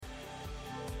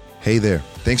Hey there.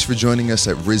 Thanks for joining us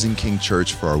at Risen King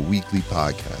Church for our weekly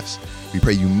podcast. We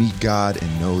pray you meet God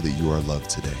and know that you are loved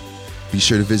today. Be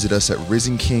sure to visit us at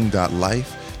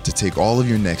risenking.life to take all of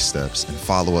your next steps and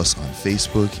follow us on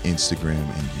Facebook, Instagram,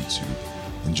 and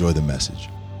YouTube. Enjoy the message.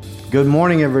 Good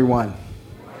morning, everyone.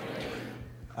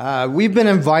 We've been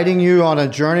inviting you on a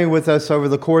journey with us over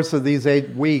the course of these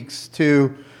 8 weeks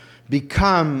to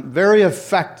become very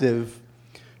effective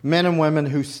men and women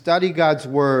who study God's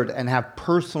Word and have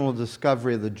personal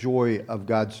discovery of the joy of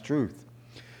God's truth.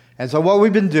 And so what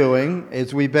we've been doing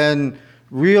is we've been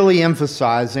really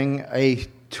emphasizing a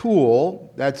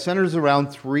tool that centers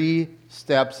around 3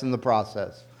 steps in the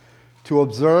process. To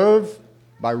observe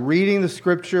by reading the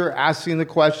Scripture, asking the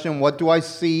question, what do I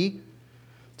see?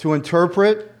 To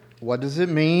interpret, what does it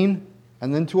mean?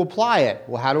 And then to apply it.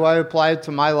 Well, how do I apply it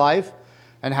to my life?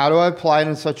 And how do I apply it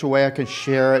in such a way I can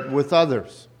share it with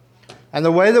others? And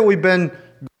the way that we've been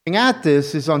going at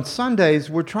this is on Sundays,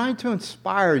 we're trying to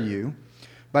inspire you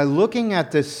by looking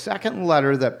at this second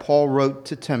letter that Paul wrote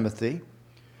to Timothy.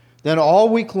 Then all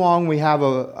week long, we have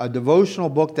a devotional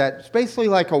book that's basically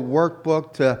like a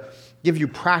workbook to give you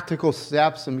practical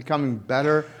steps in becoming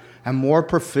better and more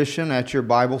proficient at your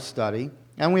Bible study.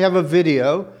 And we have a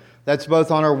video that's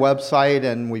both on our website,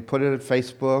 and we put it at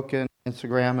Facebook and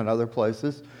Instagram and other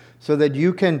places so that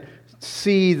you can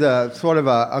see the sort of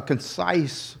a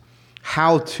concise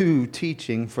how-to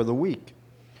teaching for the week.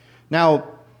 Now,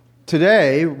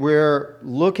 today we're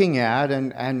looking at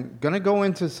and going to go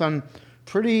into some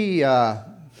pretty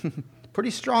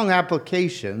strong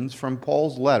applications from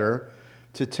Paul's letter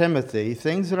to Timothy,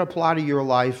 things that apply to your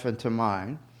life and to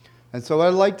mine. And so what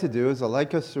I'd like to do is I'd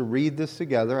like us to read this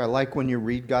together. I like when you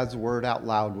read God's Word out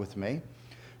loud with me.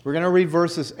 We're going to read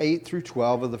verses 8 through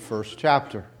 12 of the first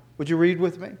chapter. Would you read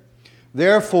with me?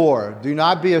 Therefore, do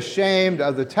not be ashamed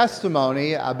of the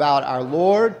testimony about our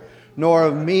Lord, nor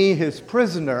of me, his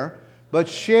prisoner, but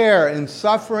share in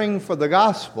suffering for the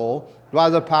gospel by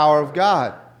the power of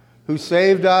God, who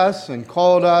saved us and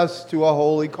called us to a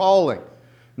holy calling,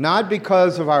 not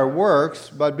because of our works,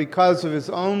 but because of his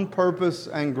own purpose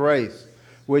and grace,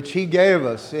 which he gave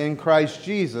us in Christ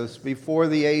Jesus before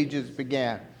the ages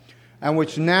began, and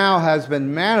which now has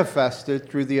been manifested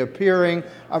through the appearing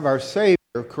of our Savior,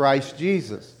 Christ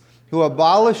Jesus, who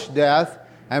abolished death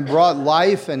and brought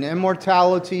life and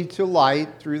immortality to light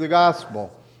through the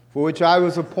gospel, for which I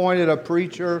was appointed a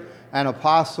preacher, an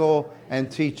apostle, and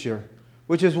teacher,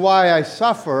 which is why I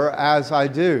suffer as I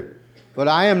do. But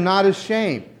I am not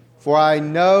ashamed, for I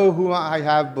know who I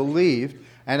have believed,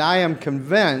 and I am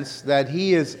convinced that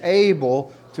he is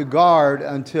able to guard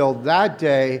until that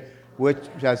day which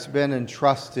has been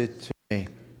entrusted to me.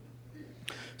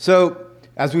 So,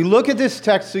 as we look at this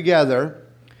text together,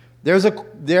 there is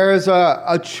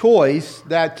a choice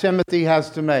that Timothy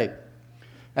has to make.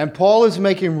 And Paul is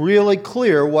making really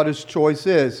clear what his choice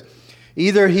is.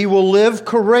 Either he will live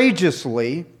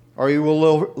courageously or he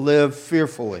will live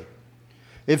fearfully.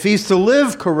 If he's to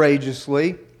live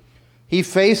courageously, he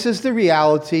faces the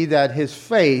reality that his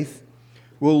faith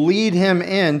will lead him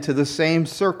into the same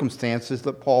circumstances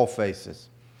that Paul faces.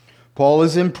 Paul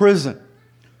is in prison.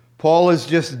 Paul is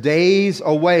just days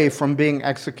away from being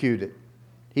executed.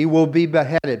 He will be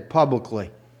beheaded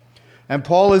publicly. And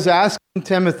Paul is asking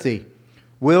Timothy,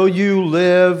 will you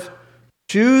live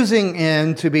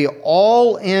choosing to be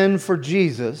all in for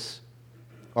Jesus,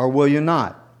 or will you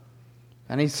not?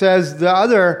 And he says the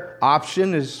other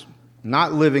option is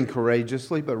not living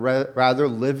courageously, but rather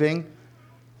living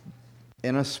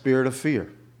in a spirit of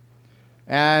fear.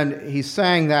 And he's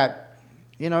saying that,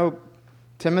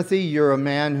 Timothy, you're a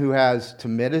man who has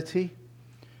timidity.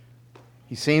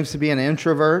 He seems to be an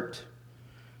introvert.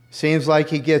 Seems like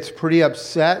he gets pretty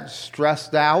upset,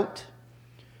 stressed out.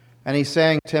 And he's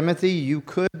saying, Timothy, you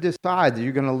could decide that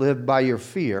you're going to live by your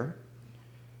fear.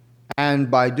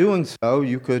 And by doing so,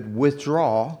 you could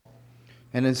withdraw.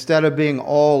 And instead of being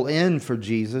all in for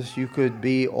Jesus, you could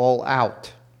be all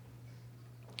out.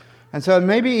 And so it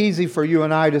may be easy for you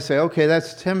and I to say, okay,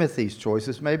 that's Timothy's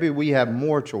choices. Maybe we have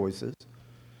more choices.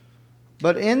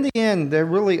 But in the end, there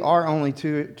really are only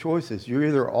 2 choices. You're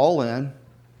either all in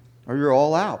or you're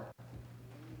all out.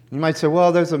 You might say,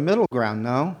 well, there's a middle ground.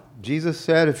 No. Jesus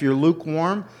said, if you're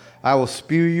lukewarm, I will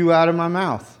spew you out of my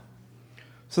mouth.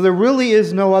 So there really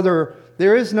is no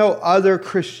other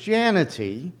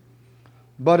Christianity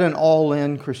but an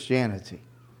all-in Christianity.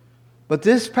 But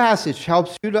this passage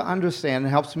helps you to understand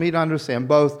and helps me to understand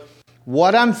both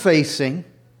what I'm facing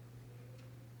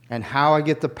and how I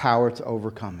get the power to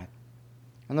overcome it.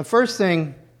 And the first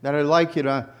thing that I'd like you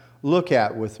to look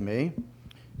at with me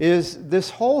is this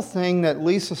whole thing that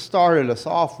Lisa started us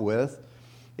off with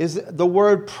is the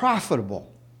word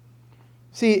profitable.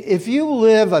 See, if you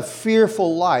live a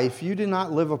fearful life, you do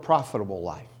not live a profitable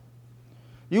life.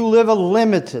 You live a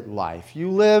limited life. You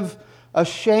live a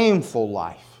shameful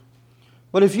life.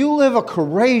 But if you live a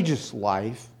courageous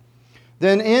life,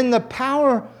 then in the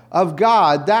power of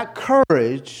God, that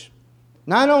courage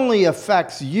not only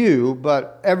affects you,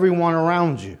 but everyone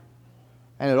around you.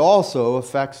 And it also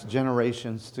affects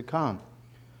generations to come.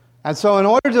 And so in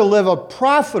order to live a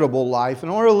profitable life, in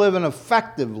order to live an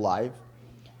effective life,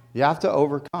 you have to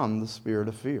overcome the spirit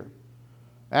of fear.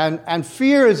 And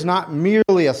fear is not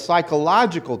merely a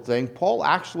psychological thing. Paul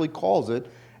actually calls it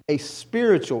a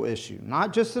spiritual issue,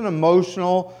 not just an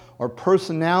emotional or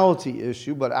personality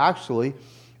issue, but actually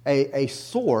a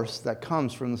source that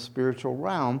comes from the spiritual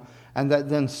realm and that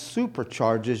then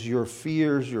supercharges your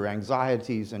fears, your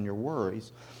anxieties, and your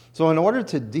worries. So in order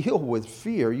to deal with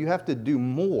fear, you have to do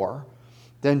more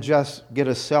than just get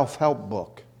a self-help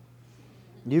book.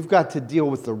 You've got to deal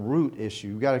with the root issue.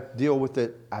 You've got to deal with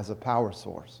it as a power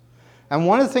source. And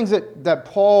one of the things that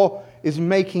Paul is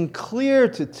making clear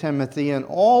to Timothy in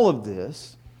all of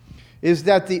this is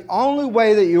that the only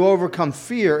way that you overcome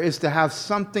fear is to have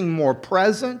something more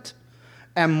present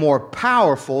and more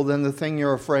powerful than the thing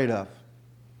you're afraid of.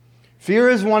 Fear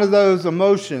is one of those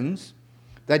emotions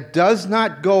that does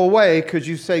not go away because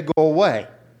you say go away.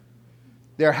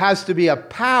 There has to be a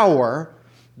power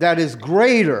that is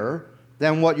greater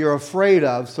than what you're afraid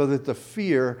of so that the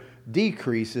fear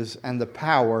decreases and the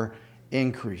power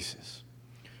increases.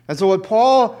 And so what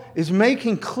Paul is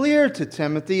making clear to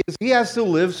Timothy is he has to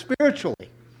live spiritually.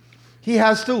 He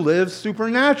has to live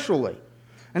supernaturally.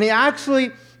 And he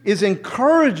actually is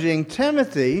encouraging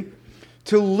Timothy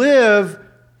to live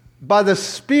by the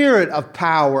spirit of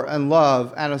power and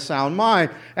love and a sound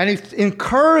mind. And he's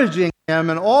encouraging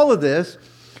him in all of this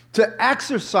to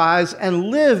exercise and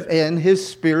live in his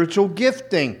spiritual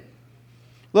gifting.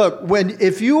 Look,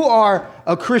 if you are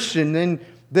a Christian,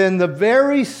 then the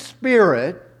very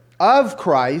Spirit of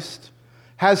Christ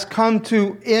has come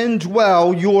to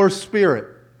indwell your spirit.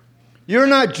 You're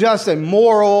not just a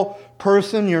moral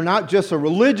person. You're not just a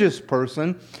religious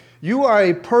person. You are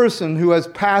a person who has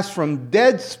passed from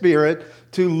dead spirit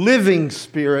to living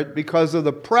spirit because of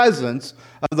the presence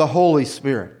of the Holy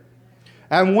Spirit.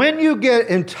 And when you get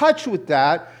in touch with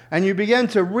that and you begin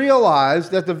to realize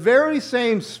that the very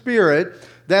same Spirit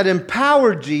that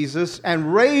empowered Jesus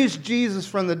and raised Jesus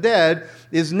from the dead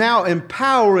is now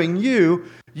empowering you,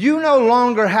 you no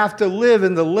longer have to live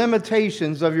in the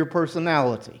limitations of your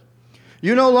personality.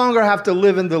 You no longer have to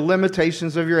live in the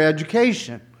limitations of your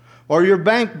education or your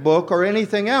bank book or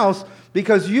anything else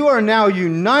because you are now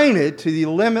united to the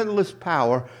limitless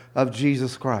power of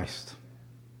Jesus Christ.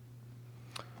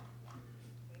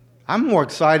 I'm more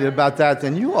excited about that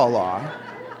than you all are.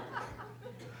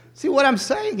 See, what I'm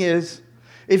saying is,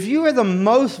 if you are the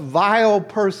most vile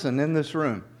person in this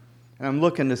room, and I'm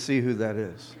looking to see who that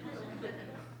is.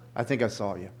 I think I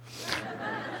saw you.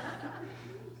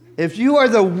 If you are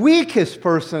the weakest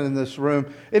person in this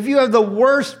room, if you have the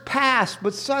worst past,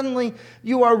 but suddenly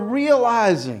you are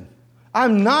realizing,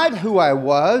 I'm not who I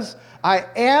was, I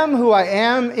am who I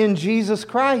am in Jesus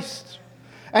Christ.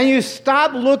 And you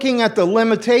stop looking at the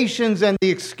limitations and the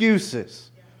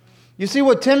excuses. You see,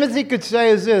 what Timothy could say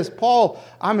is this: Paul,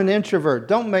 I'm an introvert.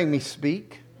 Don't make me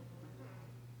speak.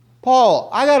 Paul,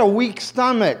 I got a weak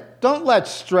stomach. Don't let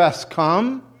stress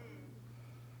come.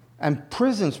 And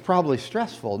prison's probably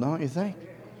stressful, don't you think?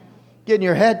 Getting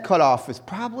your head cut off is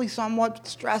probably somewhat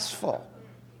stressful.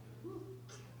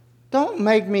 Don't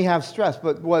make me have stress.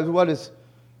 But what is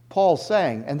Paul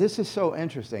saying? And this is so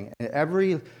interesting. In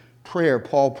every prayer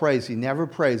Paul prays, he never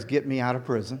prays, get me out of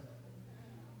prison.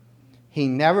 He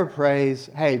never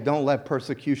prays, hey, don't let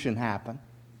persecution happen.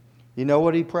 You know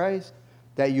what he prays?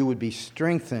 That you would be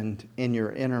strengthened in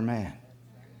your inner man.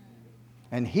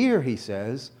 And here he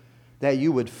says that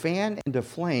you would fan into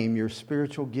flame your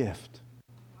spiritual gift.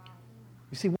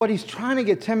 You see, what he's trying to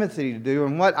get Timothy to do,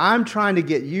 and what I'm trying to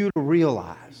get you to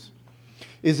realize,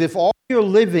 is if all you're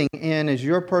living in is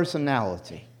your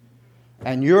personality,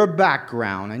 and your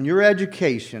background, and your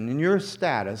education, and your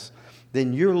status,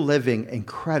 then you're living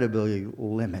incredibly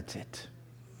limited.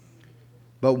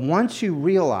 But once you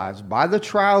realize by the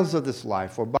trials of this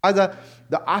life or by the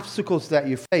obstacles that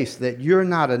you face that you're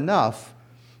not enough,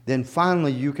 then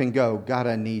finally you can go, God,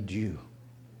 I need you.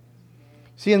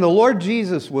 See, and the Lord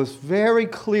Jesus was very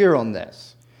clear on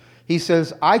this. He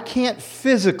says, I can't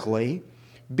physically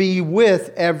be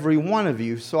with every one of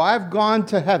you. So I've gone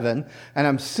to heaven and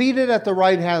I'm seated at the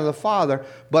right hand of the Father,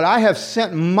 but I have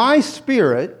sent my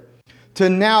Spirit to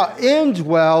now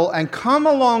indwell and come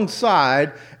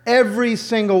alongside every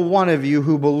single one of you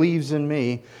who believes in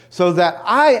me, so that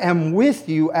I am with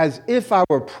you as if I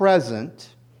were present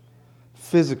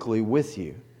physically with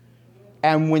you.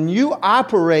 And when you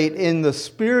operate in the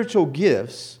spiritual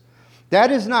gifts,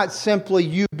 that is not simply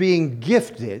you being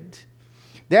gifted.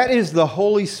 That is the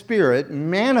Holy Spirit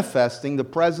manifesting the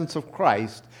presence of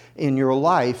Christ in your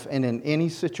life and in any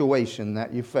situation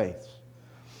that you face.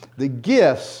 The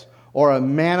gifts are a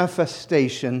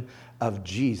manifestation of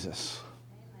Jesus.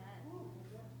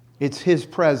 It's His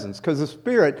presence, because the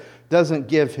Spirit doesn't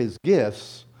give His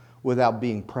gifts without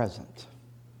being present.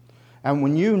 And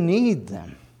when you need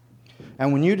them,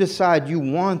 and when you decide you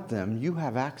want them, you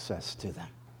have access to them.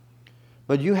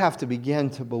 But you have to begin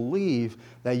to believe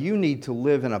that you need to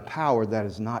live in a power that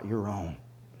is not your own.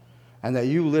 And that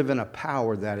you live in a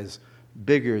power that is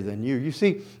bigger than you. You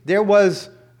see,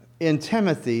 in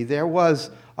Timothy, there was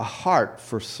a heart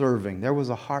for serving. There was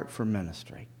a heart for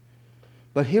ministry.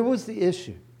 But here was the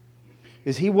issue,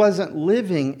 is he wasn't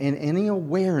living in any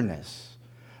awareness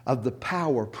of the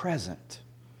power present.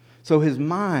 So his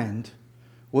mind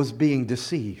was being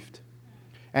deceived,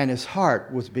 and his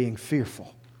heart was being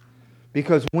fearful.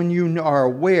 Because when you are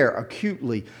aware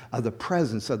acutely of the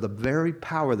presence of the very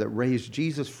power that raised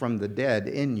Jesus from the dead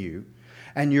in you,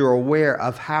 and you're aware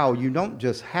of how you don't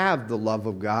just have the love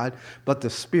of God, but the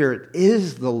Spirit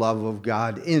is the love of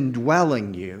God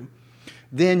indwelling you,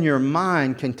 then your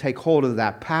mind can take hold of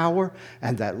that power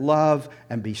and that love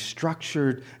and be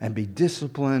structured and be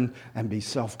disciplined and be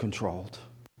self-controlled.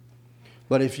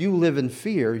 But if you live in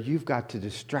fear, you've got to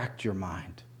distract your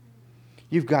mind.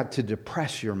 You've got to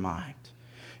depress your mind.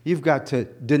 You've got to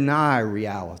deny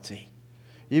reality.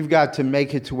 You've got to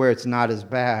make it to where it's not as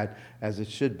bad as it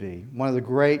should be. One of the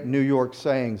great New York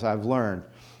sayings I've learned,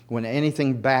 when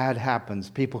anything bad happens,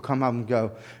 people come up and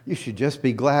go, "You should just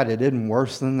be glad it isn't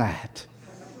worse than that."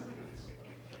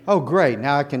 Oh, great.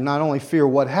 Now I can not only fear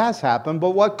what has happened,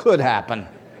 but what could happen.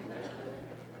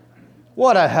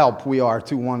 What a help we are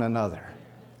to one another.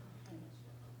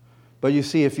 But you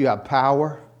see, if you have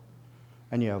power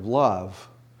and you have love,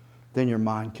 then your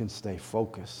mind can stay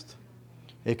focused.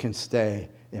 It can stay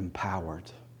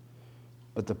empowered.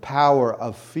 But the power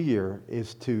of fear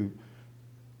is to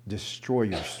destroy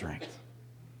your strength.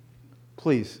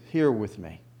 Please, hear with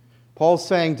me. Paul's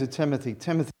saying to Timothy,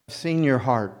 "Timothy, I've seen your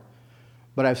heart,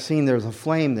 but I've seen there's a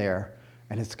flame there,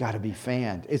 and it's got to be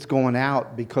fanned. It's going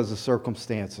out because of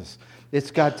circumstances.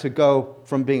 It's got to go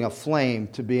from being a flame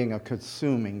to being a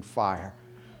consuming fire."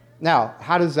 Now,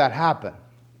 how does that happen?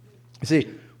 See,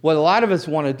 what a lot of us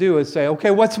want to do is say,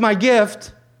 "Okay, what's my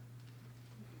gift?"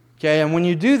 Okay, and when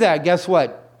you do that, guess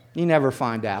what? You never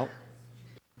find out.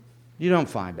 You don't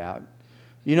find out.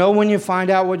 You know when you find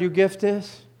out what your gift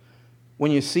is?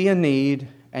 When you see a need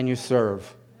and you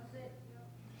serve.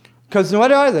 Because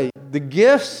what are they? The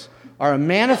gifts are a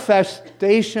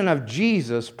manifestation of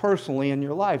Jesus personally in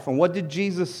your life. And what did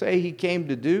Jesus say He came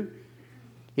to do?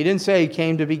 He didn't say He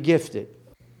came to be gifted.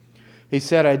 He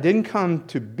said, "I didn't come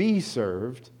to be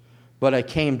served, but I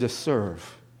came to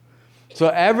serve." So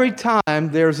every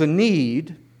time there's a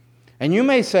need, and you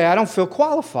may say, "I don't feel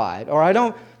qualified," or "I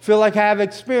don't feel like I have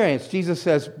experience," Jesus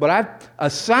says, "But I've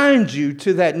assigned you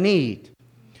to that need.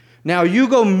 Now you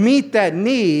go meet that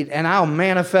need, and I'll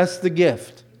manifest the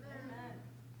gift."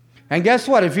 And guess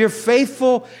what? If you're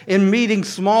faithful in meeting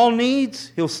small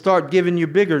needs, He'll start giving you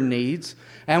bigger needs.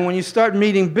 And when you start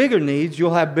meeting bigger needs,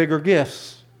 you'll have bigger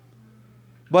gifts.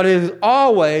 But it is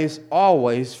always,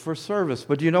 always for service.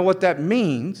 But you know what that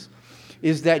means?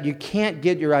 Is that you can't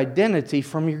get your identity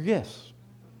from your gifts.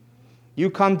 You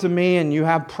come to me and you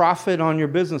have prophet on your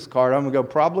business card, I'm going to go,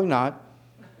 "Probably not."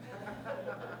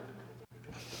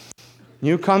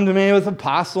 You come to me with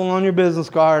apostle on your business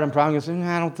card, I'm probably going to say,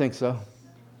 "I don't think so."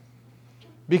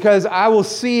 Because I will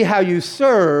see how you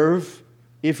serve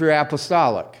if you're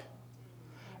apostolic.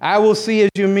 I will see as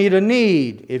you meet a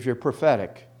need if you're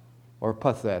prophetic or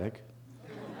pathetic.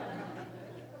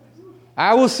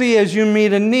 I will see as you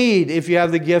meet a need if you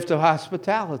have the gift of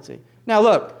hospitality. Now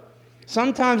look,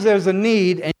 sometimes there's a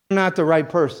need and you're not the right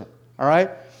person, all right?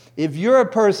 If you're a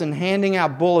person handing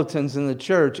out bulletins in the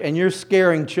church and you're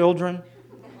scaring children,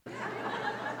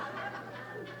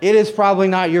 it is probably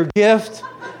not your gift.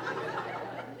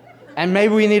 And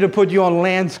maybe we need to put you on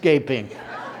landscaping.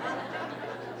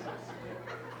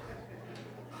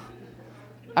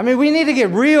 I mean, we need to get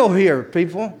real here,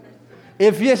 people.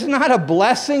 If it's not a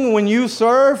blessing when you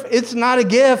serve, it's not a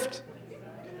gift.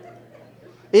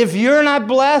 If you're not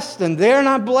blessed and they're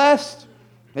not blessed,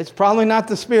 it's probably not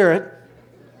the Spirit.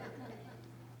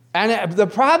 And the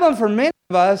problem for many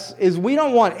of us is we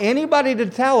don't want anybody to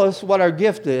tell us what our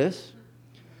gift is.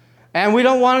 And we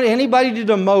don't want anybody to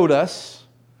demote us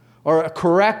or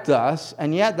correct us.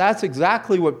 And yet that's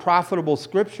exactly what profitable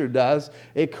Scripture does.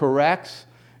 It corrects,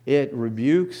 it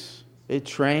rebukes, it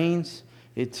trains,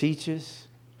 it teaches.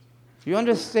 You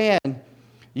understand,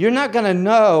 you're not going to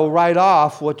know right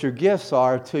off what your gifts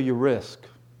are till you risk.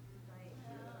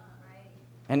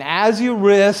 And as you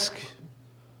risk,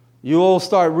 you'll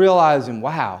start realizing,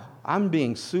 wow, I'm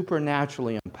being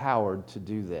supernaturally empowered to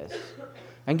do this.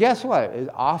 And guess what? It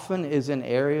often is in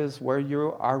areas where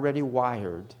you're already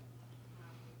wired.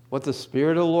 What the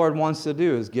Spirit of the Lord wants to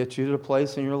do is get you to a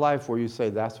place in your life where you say,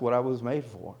 that's what I was made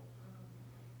for.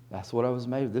 That's what I was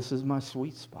made for. This is my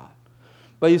sweet spot.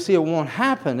 But you see, it won't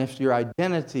happen if your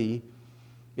identity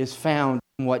is found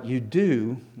in what you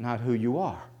do, not who you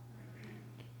are.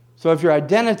 So if your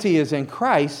identity is in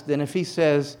Christ, then if He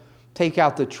says, take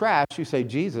out the trash, you say,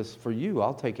 Jesus, for you,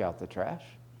 I'll take out the trash.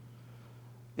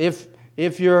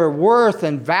 If your worth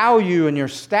and value and your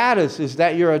status is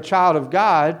that you're a child of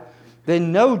God,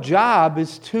 then no job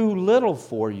is too little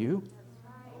for you,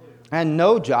 and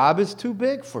no job is too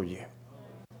big for you.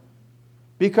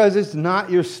 Because it's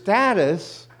not your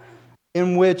status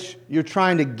in which you're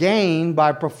trying to gain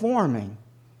by performing.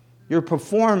 You're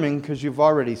performing because you've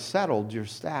already settled your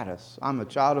status. I'm a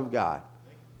child of God.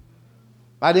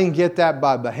 I didn't get that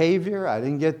by behavior. I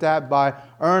didn't get that by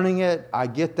earning it. I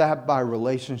get that by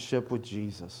relationship with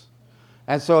Jesus.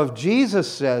 And so if Jesus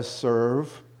says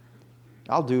serve,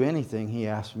 I'll do anything He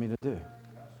asks me to do.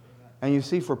 And you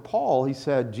see, for Paul, he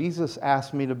said, Jesus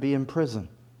asked me to be in prison.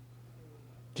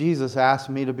 Jesus asked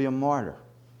me to be a martyr.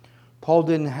 Paul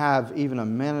didn't have even a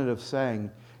minute of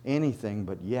saying anything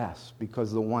but yes,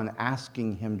 because the one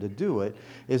asking him to do it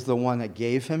is the one that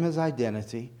gave him his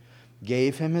identity,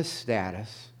 gave him his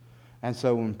status. And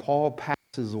so when Paul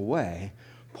passes away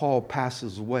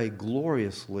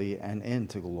gloriously and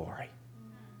into glory.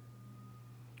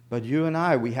 But you and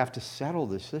I, we have to settle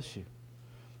this issue.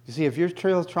 You see, if you're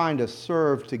trying to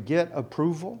serve to get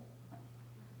approval,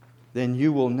 then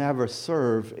you will never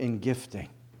serve in gifting.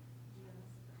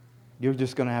 You're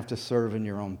just going to have to serve in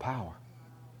your own power.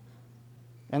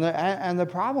 And the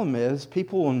problem is,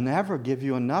 people will never give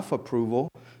you enough approval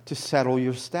to settle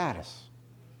your status.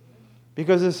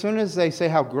 Because as soon as they say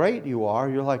how great you are,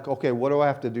 you're like, okay, what do I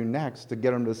have to do next to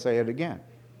get them to say it again?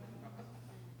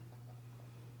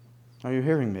 Are you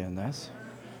hearing me in this?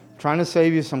 I'm trying to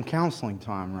save you some counseling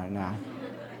time right now.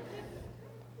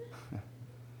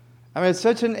 I mean, it's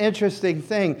such an interesting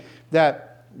thing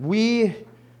that we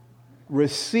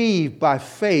receive by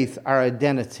faith our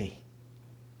identity.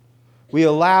 We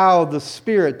allow the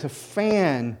Spirit to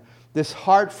fan this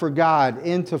heart for God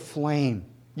into flame.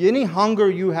 Any hunger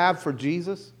you have for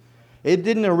Jesus, it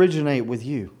didn't originate with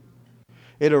you.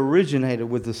 It originated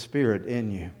with the Spirit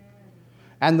in you.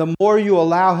 And the more you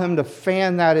allow Him to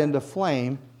fan that into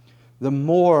flame, the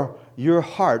more your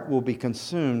heart will be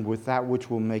consumed with that which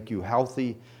will make you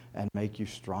healthy and make you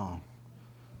strong.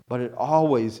 But it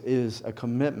always is a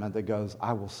commitment that goes,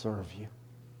 I will serve you.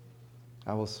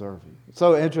 I will serve you. It's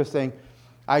so interesting.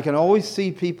 I can always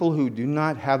see people who do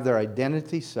not have their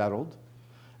identity settled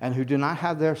and who do not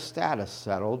have their status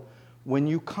settled when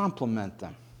you compliment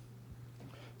them.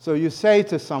 So you say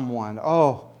to someone,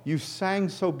 oh, you sang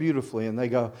so beautifully. And they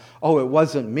go, oh, it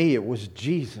wasn't me, it was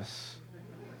Jesus.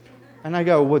 And I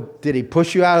go, well, did He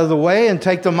push you out of the way and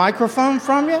take the microphone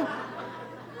from you?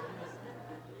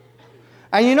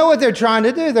 And you know what they're trying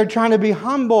to do? They're trying to be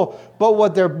humble, but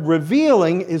what they're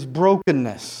revealing is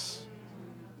brokenness.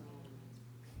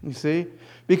 You see?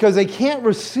 Because they can't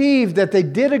receive that they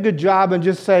did a good job and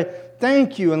just say,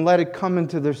 thank you, and let it come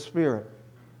into their spirit.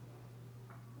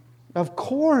 Of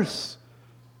course,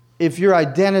 if your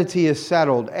identity is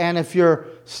settled and if your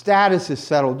status is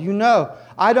settled, you know,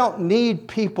 I don't need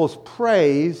people's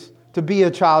praise to be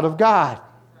a child of God.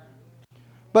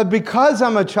 But because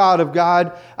I'm a child of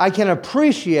God, I can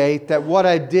appreciate that what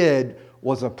I did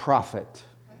was a profit.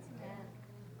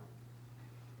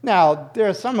 Now, there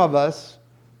are some of us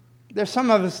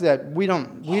that we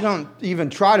don't even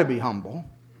try to be humble.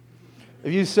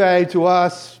 If you say to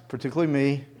us, particularly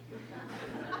me,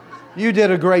 you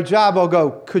did a great job, I'll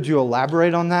go, could you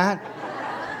elaborate on that?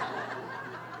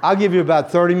 I'll give you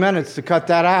about 30 minutes to cut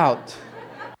that out.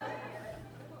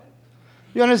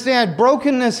 You understand,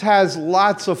 brokenness has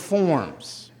lots of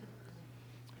forms.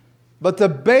 But the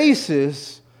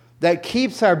basis that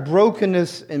keeps our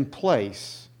brokenness in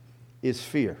place is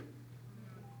fear.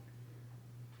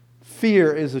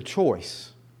 Fear is a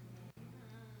choice.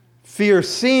 Fear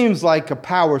seems like a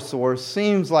power source,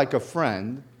 seems like a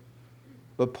friend,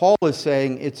 but Paul is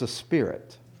saying it's a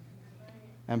spirit.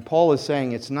 And Paul is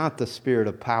saying it's not the spirit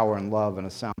of power and love and a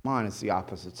sound mind, it's the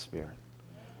opposite spirit.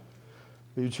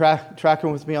 Are you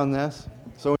tracking with me on this?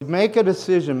 So we make a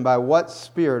decision by what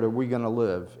spirit are we going to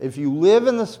live. If you live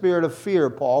in the spirit of fear,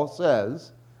 Paul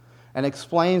says, and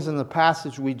explains in the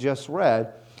passage we just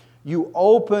read, you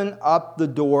open up the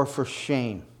door for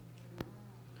shame.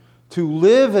 To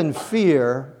live in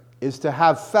fear is to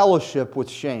have fellowship with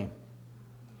shame.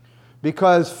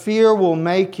 Because fear will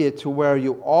make it to where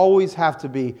you always have to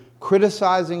be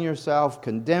criticizing yourself,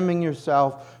 condemning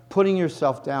yourself, putting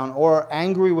yourself down, or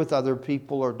angry with other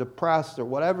people, or depressed, or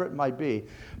whatever it might be.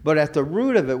 But at the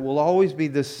root of it will always be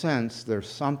this sense, there's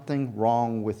something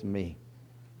wrong with me.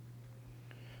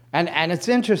 And it's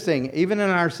interesting, even in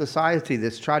our society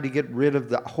that's tried to get rid of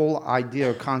the whole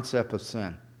idea or concept of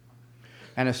sin.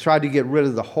 And it's tried to get rid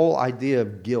of the whole idea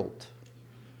of guilt.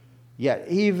 Yet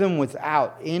even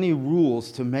without any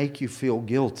rules to make you feel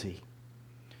guilty,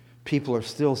 people are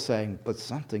still saying, but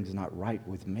something's not right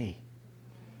with me.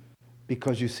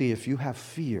 Because you see, if you have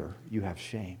fear, you have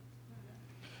shame.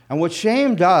 And what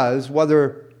shame does,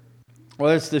 whether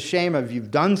it's the shame of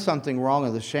you've done something wrong or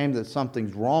the shame that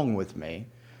something's wrong with me,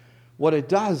 what it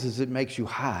does is it makes you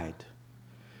hide.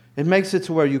 It makes it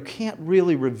to where you can't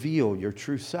really reveal your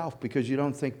true self because you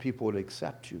don't think people would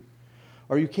accept you.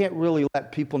 Or you can't really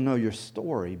let people know your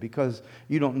story because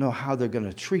you don't know how they're going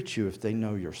to treat you if they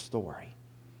know your story.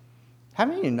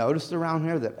 Haven't you noticed around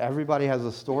here that everybody has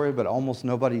a story but almost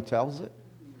nobody tells it?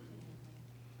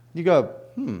 You go,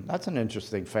 that's an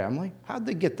interesting family. How'd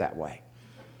they get that way?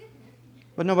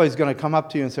 But nobody's going to come up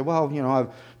to you and say, well,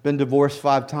 I've been divorced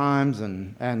 5 times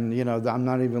and I'm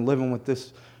not even living with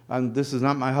this. This is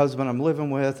not my husband I'm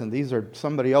living with, and these are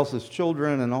somebody else's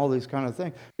children and all these kind of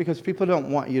things. Because people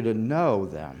don't want you to know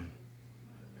them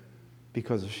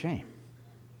because of shame.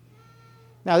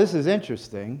 Now, this is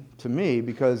interesting to me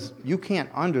because you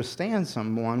can't understand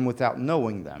someone without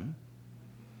knowing them.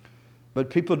 But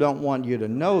people don't want you to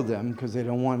know them because they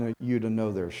don't want you to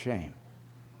know their shame.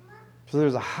 So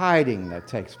there's a hiding that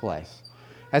takes place.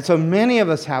 And so many of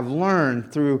us have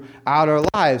learned throughout our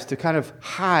lives to kind of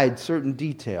hide certain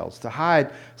details, to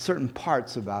hide certain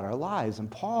parts about our lives. And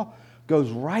Paul goes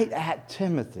right at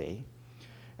Timothy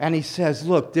and he says,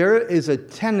 look, there is a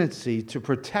tendency to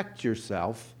protect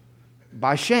yourself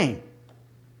by shame.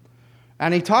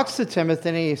 And he talks to Timothy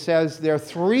and he says, there are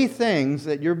 3 things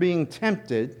that you're being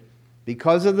tempted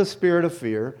because of the spirit of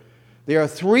fear. There are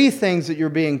 3 things that you're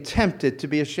being tempted to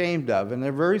be ashamed of, and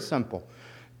they're very simple.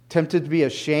 Tempted to be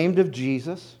ashamed of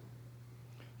Jesus,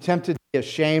 tempted to be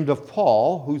ashamed of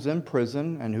Paul, who's in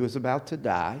prison and who is about to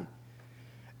die,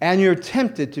 and you're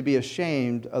tempted to be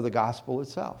ashamed of the gospel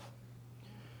itself.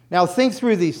 Now think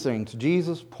through these things,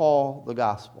 Jesus, Paul, the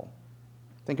gospel.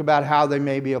 Think about how they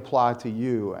may be applied to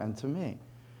you and to me.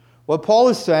 What Paul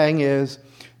is saying is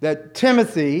that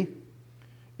Timothy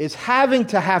is having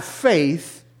to have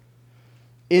faith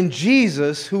in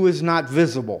Jesus who is not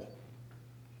visible.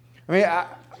 I mean,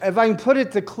 if I can put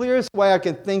it the clearest way I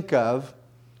can think of,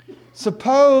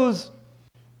 suppose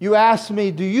you ask me,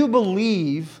 do you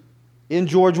believe in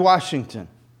George Washington?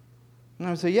 And I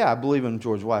would say, yeah, I believe in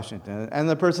George Washington. And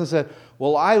the person said,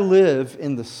 well, I live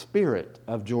in the spirit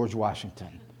of George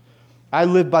Washington. I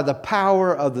live by the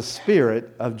power of the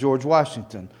spirit of George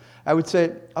Washington. I would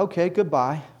say, okay,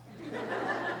 goodbye.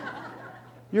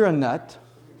 You're a nut.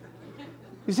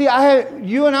 You see,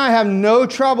 you and I have no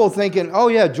trouble thinking, oh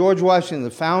yeah, George Washington,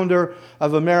 the founder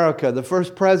of America, the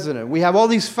first president. We have all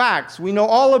these facts. We know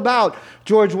all about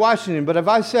George Washington. But if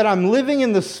I said I'm living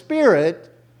in the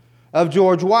spirit of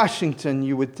George Washington,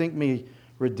 you would think me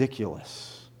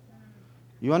ridiculous.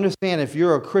 You understand, if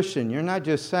you're a Christian, you're not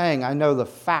just saying, I know the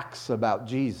facts about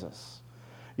Jesus.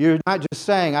 You're not just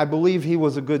saying, I believe he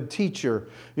was a good teacher.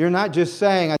 You're not just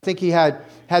saying, I think he had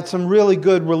some really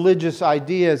good religious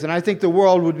ideas, and I think the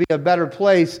world would be a better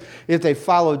place if they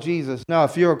followed Jesus. No,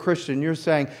 if you're a Christian, you're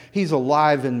saying, he's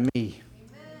alive in me.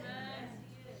 Amen.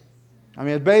 I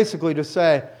mean, it's basically to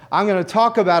say, I'm going to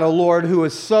talk about a Lord who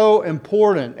is so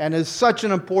important and is such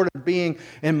an important being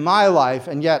in my life,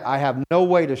 and yet I have no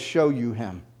way to show you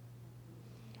him.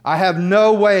 I have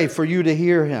no way for you to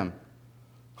hear him.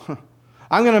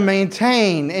 I'm going to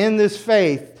maintain in this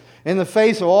faith, in the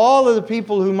face of all of the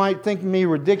people who might think me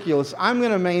ridiculous, I'm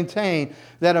going to maintain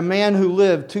that a man who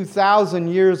lived 2,000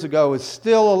 years ago is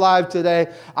still alive today.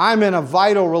 I'm in a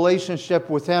vital relationship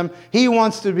with him. He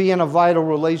wants to be in a vital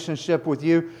relationship with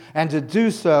you. And to do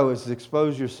so is to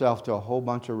expose yourself to a whole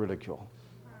bunch of ridicule.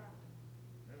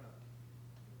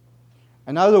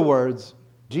 In other words,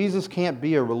 Jesus can't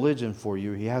be a religion for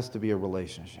you. He has to be a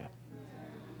relationship.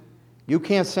 You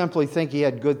can't simply think he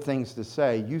had good things to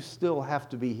say. You still have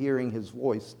to be hearing his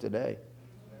voice today.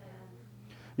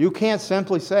 You can't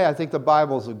simply say, I think the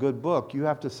Bible is a good book. You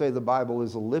have to say the Bible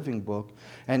is a living book.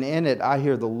 And in it, I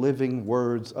hear the living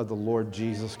words of the Lord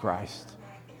Jesus Christ.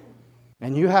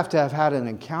 And you have to have had an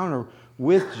encounter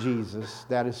with Jesus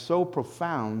that is so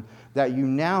profound that you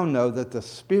now know that the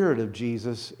Spirit of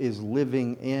Jesus is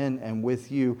living in and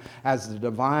with you as the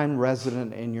divine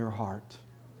resident in your heart.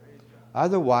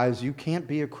 Otherwise, you can't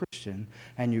be a Christian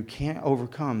and you can't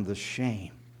overcome the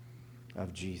shame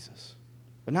of Jesus.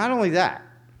 But not only that,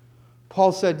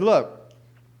 Paul said, look,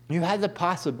 you had the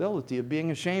possibility of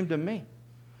being ashamed of me.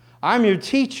 I'm your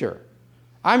teacher.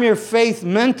 I'm your faith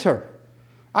mentor.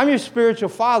 I'm your spiritual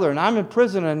father, and I'm in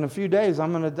prison, and in a few days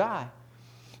I'm going to die.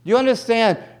 You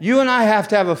understand? You and I have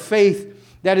to have a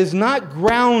faith that is not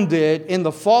grounded in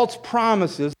the false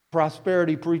promises of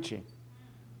prosperity preaching.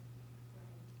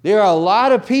 There are a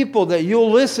lot of people that you'll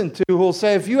listen to who will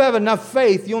say, if you have enough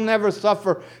faith, you'll never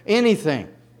suffer anything.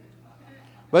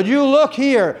 But you look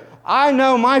here, I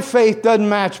know my faith doesn't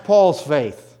match Paul's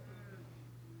faith.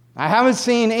 I haven't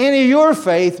seen any of your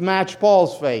faith match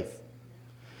Paul's faith.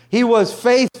 He was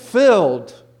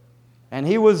faith-filled, and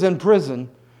he was in prison,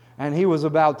 and he was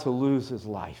about to lose his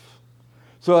life.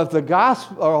 So if the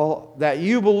gospel that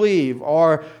you believe,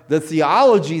 or the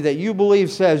theology that you believe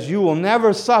says you will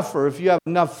never suffer if you have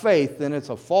enough faith, then it's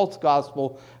a false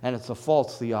gospel and it's a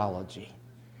false theology.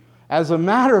 As a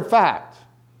matter of fact,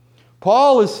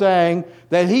 Paul is saying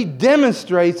that he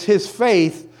demonstrates his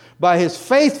faith by his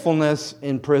faithfulness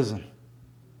in prison.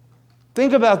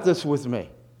 Think about this with me.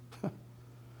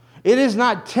 It is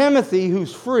not Timothy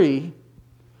who's free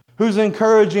who's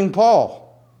encouraging Paul.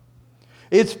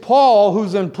 It's Paul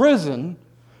who's in prison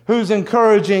who's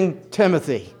encouraging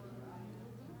Timothy.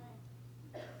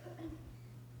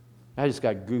 I just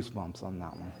got goosebumps on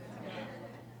that one.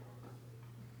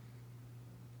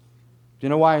 Do you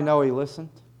know why I know he listened?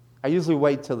 I usually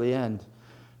wait till the end,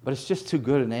 but it's just too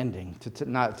good an ending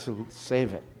not to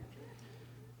save it.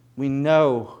 We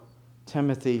know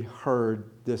Timothy heard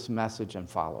this message and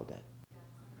followed it.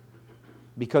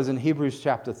 Because in Hebrews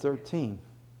chapter 13,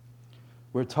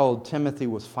 we're told Timothy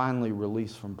was finally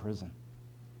released from prison.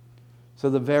 So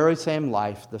the very same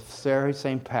life, the very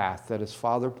same path that his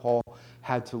father Paul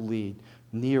had to lead,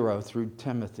 Nero threw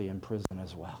Timothy in prison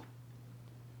as well.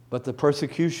 But the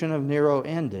persecution of Nero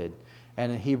ended,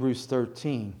 and in Hebrews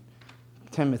 13,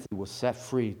 Timothy was set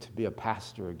free to be a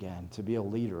pastor again, to be a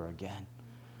leader again.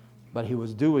 But he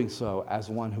was doing so as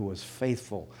one who was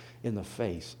faithful in the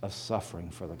face of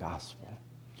suffering for the gospel.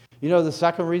 You know the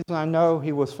second reason I know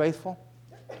he was faithful?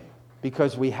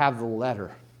 Because we have the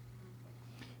letter.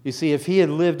 You see, if he had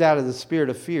lived out of the spirit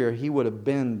of fear, he would have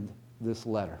bent this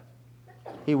letter.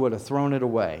 He would have thrown it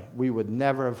away. We would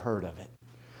never have heard of it.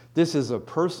 This is a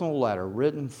personal letter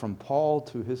written from Paul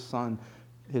to his son,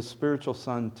 his spiritual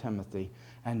son, Timothy.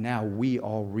 And now we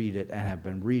all read it and have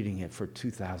been reading it for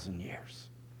 2,000 years.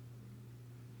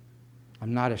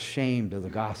 I'm not ashamed of the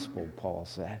gospel, Paul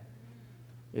said.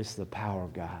 It's the power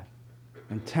of God.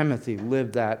 And Timothy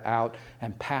lived that out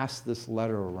and passed this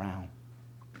letter around.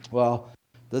 Well,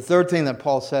 the third thing that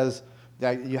Paul says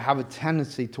that you have a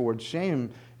tendency towards shame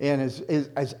in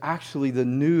is actually the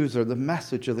news or the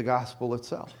message of the gospel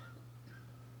itself.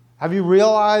 Have you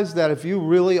realized that if you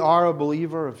really are a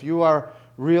believer, if you are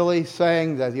really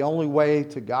saying that the only way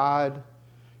to God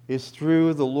is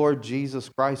through the Lord Jesus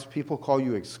Christ, people call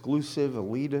you exclusive,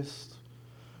 elitist,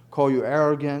 call you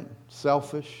arrogant,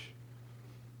 selfish.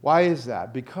 Why is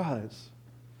that? Because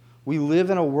we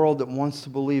live in a world that wants to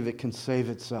believe it can save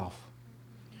itself.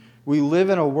 We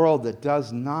live in a world that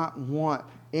does not want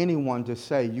anyone to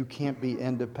say you can't be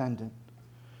independent.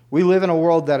 We live in a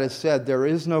world that has said there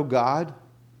is no God,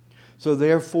 so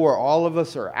therefore all of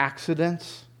us are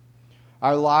accidents.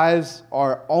 Our lives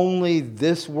are only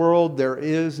this world. There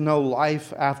is no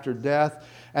life after death.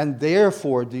 And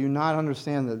therefore, do you not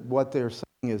understand that what they're saying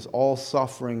is all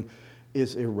suffering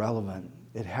is irrelevant?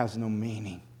 It has no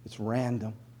meaning. It's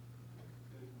random.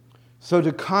 So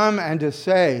to come and to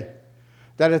say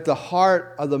that at the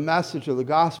heart of the message of the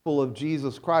gospel of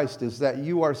Jesus Christ is that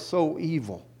you are so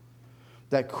evil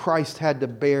that Christ had to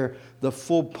bear the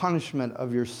full punishment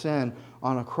of your sin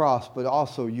on a cross, but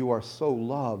also you are so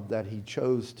loved that he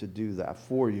chose to do that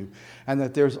for you. And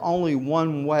that there's only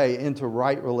one way into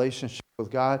right relationship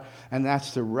with God, and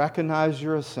that's to recognize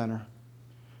you're a sinner,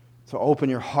 to open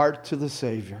your heart to the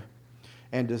Savior,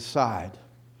 and decide,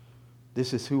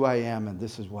 this is who I am and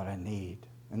this is what I need.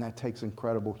 And that takes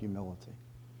incredible humility.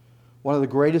 One of the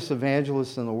greatest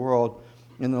evangelists in the world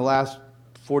in the last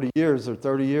 40 years or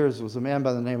 30 years was a man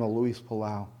by the name of Luis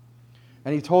Palau.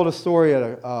 And he told a story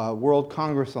at a World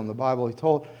Congress on the Bible. He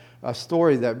told a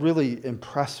story that really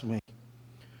impressed me.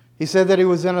 He said that he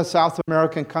was in a South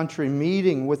American country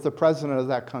meeting with the president of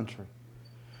that country.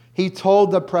 He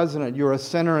told the president, "You're a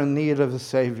sinner in need of a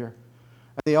Savior.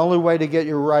 And the only way to get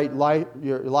your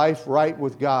life right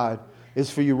with God is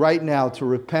for you right now to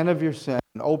repent of your sin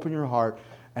and open your heart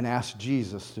and ask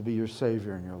Jesus to be your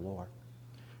Savior and your Lord."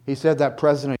 He said that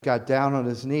president got down on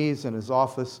his knees in his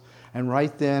office and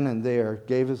right then and there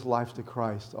gave his life to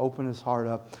Christ, opened his heart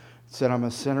up, said, "I'm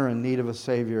a sinner in need of a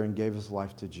Savior," and gave his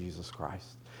life to Jesus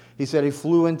Christ. He said he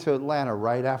flew into Atlanta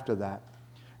right after that.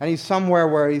 And he's somewhere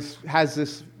where he has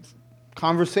this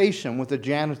conversation with the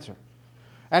janitor.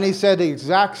 And he said the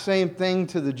exact same thing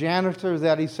to the janitor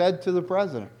that he said to the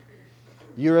president.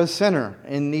 "You're a sinner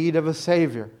in need of a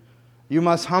Savior. You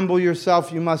must humble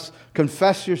yourself. You must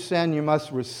confess your sin. You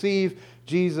must receive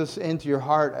Jesus into your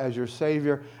heart as your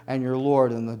Savior and your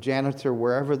Lord." And the janitor,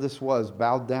 wherever this was,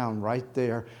 bowed down right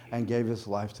there and gave his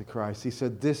life to Christ. He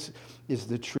said, "This is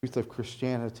the truth of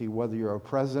Christianity. Whether you're a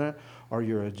president or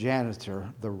you're a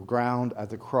janitor, the ground at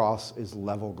the cross is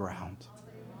level ground."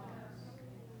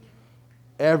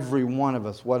 Every one of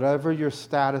us, whatever your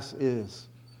status is,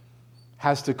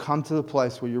 has to come to the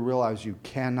place where you realize you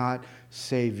cannot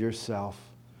save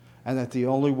yourself, and that the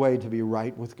only way to be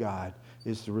right with God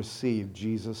is to receive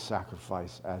Jesus'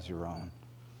 sacrifice as your own.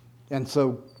 And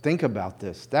so think about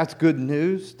this. That's good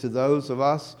news to those of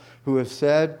us who have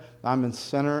said, "I'm a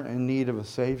sinner in need of a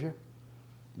Savior."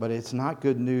 But it's not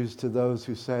good news to those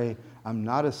who say, "I'm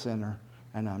not a sinner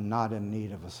and I'm not in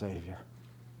need of a Savior."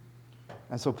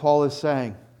 And so Paul is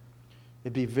saying,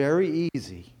 it'd be very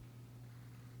easy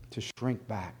to shrink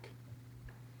back.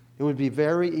 It would be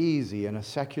very easy in a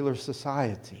secular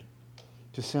society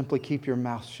to simply keep your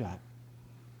mouth shut,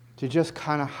 to just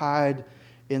kind of hide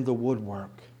in the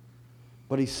woodwork.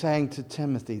 But he's saying to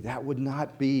Timothy, that would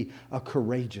not be a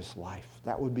courageous life.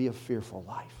 That would be a fearful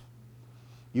life.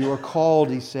 You are called,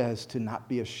 he says, to not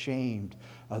be ashamed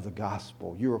of the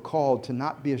gospel. You are called to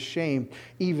not be ashamed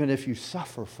even if you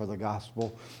suffer for the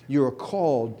gospel. You are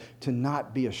called to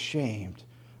not be ashamed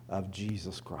of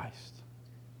Jesus Christ.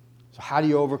 So how do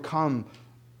you overcome?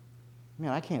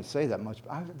 Man, I can't say that much,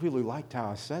 but I really liked how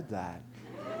I said that.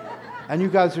 And you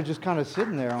guys are just kind of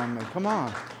sitting there on me. Come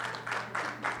on.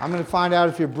 I'm going to find out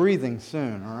if you're breathing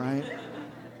soon, all right?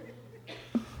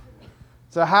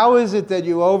 So how is it that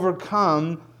you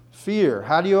overcome fear?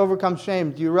 How do you overcome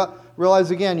shame? Do you realize,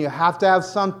 again, you have to have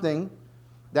something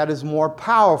that is more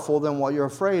powerful than what you're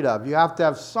afraid of. You have to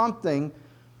have something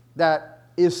that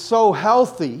is so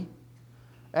healthy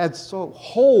and so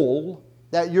whole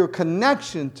that your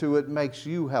connection to it makes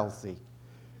you healthy,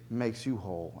 makes you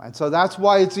whole. And so that's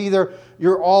why it's either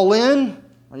you're all in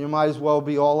or you might as well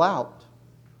be all out.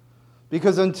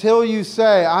 Because until you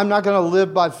say, "I'm not going to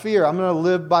live by fear, I'm going to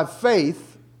live by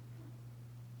faith,"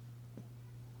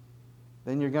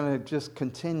 then you're going to just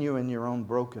continue in your own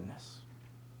brokenness.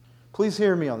 Please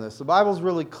hear me on this. The Bible's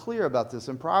really clear about this.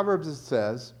 In Proverbs it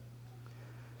says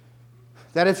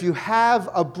that if you have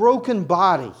a broken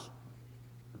body,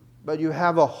 but you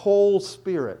have a whole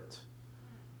spirit,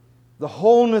 the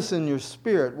wholeness in your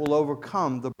spirit will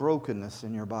overcome the brokenness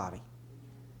in your body.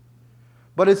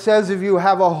 But it says if you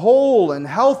have a whole and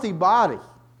healthy body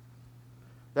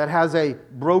that has a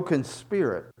broken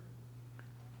spirit,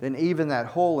 then even that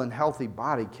whole and healthy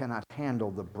body cannot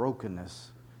handle the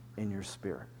brokenness in your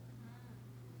spirit.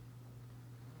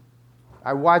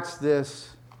 I watched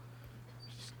this.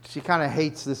 She kind of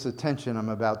hates this attention I'm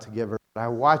about to give her. But I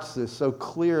watched this so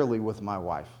clearly with my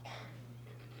wife.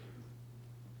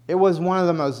 It was one of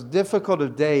the most difficult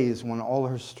of days when all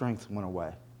her strength went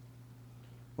away.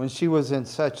 When she was in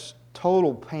such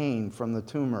total pain from the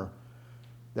tumor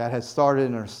that had started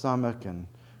in her stomach and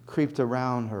creeped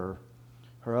around her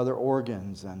other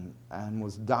organs and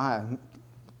was dying,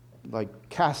 like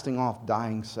casting off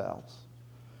dying cells.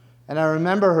 And I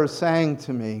remember her saying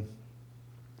to me,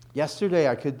 "Yesterday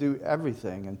I could do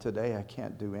everything, and today I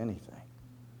can't do anything."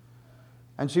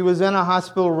 And she was in a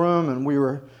hospital room, and we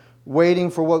were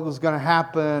waiting for what was going to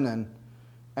happen,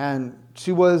 and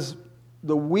she was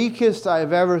the weakest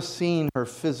I've ever seen her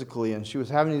physically, and she was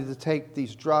having to take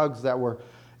these drugs that were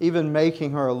even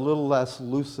making her a little less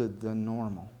lucid than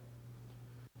normal.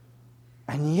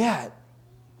 And yet,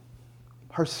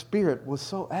 her spirit was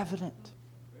so evident.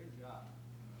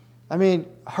 I mean,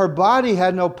 her body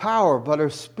had no power, but her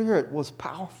spirit was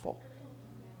powerful.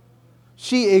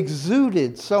 She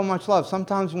exuded so much love.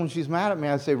 Sometimes when she's mad at me,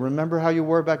 I say, "Remember how you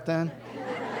were back then?"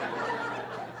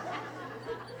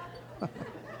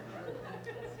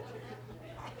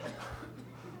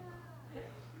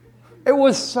 It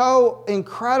was so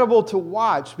incredible to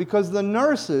watch because the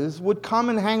nurses would come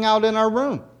and hang out in our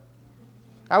room.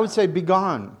 I would say, be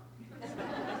gone.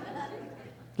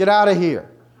 Get out of here.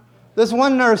 This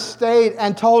one nurse stayed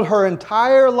and told her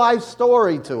entire life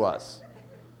story to us.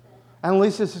 And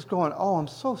Lisa's just going, oh, I'm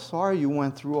so sorry you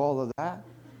went through all of that.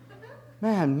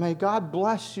 Man, may God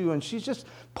bless you. And she's just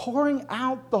pouring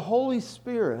out the Holy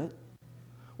Spirit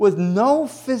with no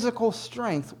physical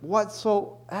strength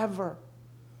whatsoever.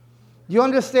 You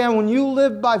understand, when you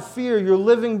live by fear, you're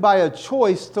living by a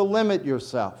choice to limit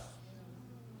yourself.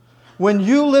 When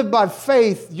you live by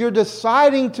faith, you're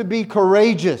deciding to be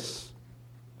courageous.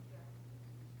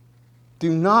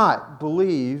 Do not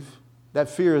believe that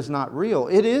fear is not real.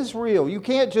 It is real. You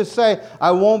can't just say,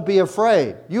 I won't be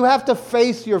afraid. You have to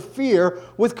face your fear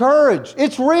with courage.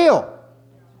 It's real.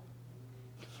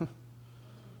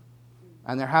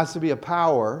 And there has to be a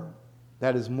power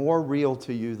that is more real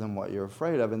to you than what you're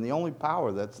afraid of. And the only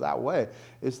power that's that way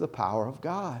is the power of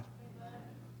God.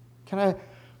 Can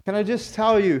I just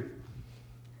tell you,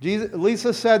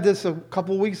 Lisa said this a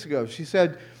couple weeks ago. She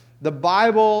said, the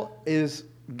Bible is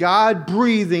God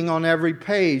breathing on every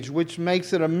page, which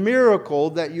makes it a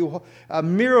miracle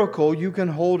you can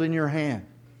hold in your hand.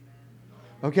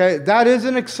 Okay, that is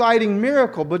an exciting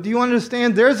miracle, but do you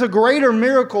understand there's a greater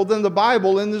miracle than the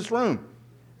Bible in this room?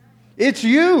 It's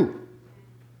you.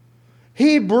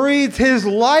 He breathed His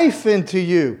life into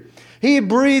you. He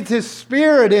breathed His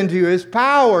Spirit into you, His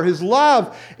power, His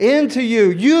love into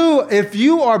you. If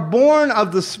you are born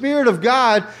of the Spirit of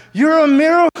God, you're a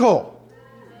miracle.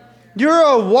 You're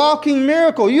a walking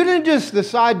miracle. You didn't just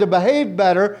decide to behave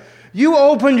better. You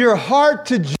opened your heart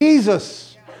to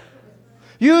Jesus.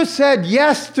 You said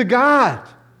yes to God.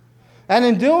 And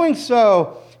in doing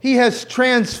so, He has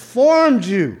transformed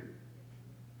you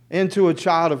into a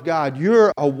child of God.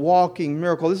 You're a walking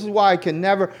miracle. This is why I can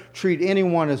never treat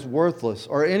anyone as worthless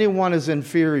or anyone as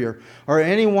inferior or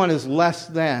anyone as less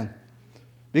than.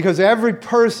 Because every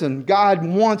person God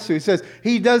wants to. He says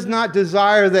He does not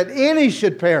desire that any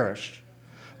should perish,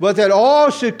 but that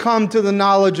all should come to the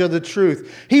knowledge of the truth.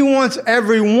 He wants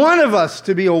every one of us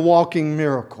to be a walking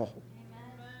miracle.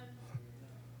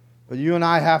 But you and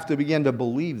I have to begin to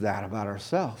believe that about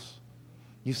ourselves.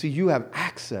 You see, you have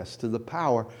access to the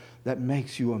power that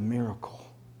makes you a miracle.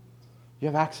 You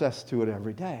have access to it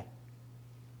every day.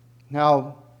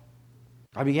 Now,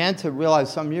 I began to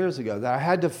realize some years ago that I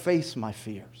had to face my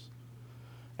fears.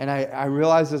 And I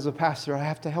realized as a pastor, I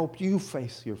have to help you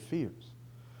face your fears.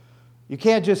 You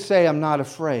can't just say, I'm not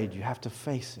afraid. You have to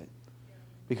face it.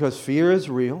 Because fear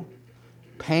is real.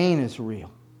 Pain is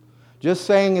real. Just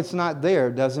saying it's not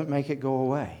there doesn't make it go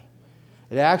away.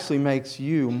 It actually makes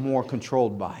you more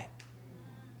controlled by it.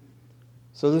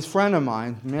 So this friend of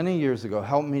mine, many years ago,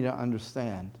 helped me to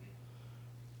understand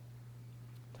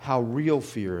how real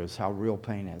fear is, how real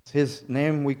pain is. His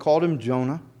name, we called him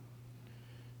Jonah.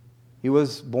 He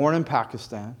was born in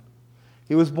Pakistan.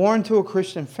 He was born to a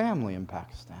Christian family in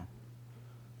Pakistan.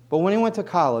 But when he went to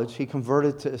college, he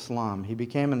converted to Islam. He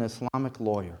became an Islamic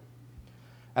lawyer.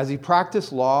 As he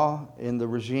practiced law in the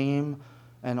regime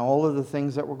and all of the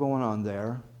things that were going on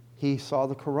there, he saw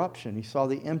the corruption. He saw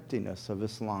the emptiness of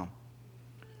Islam.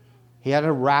 He had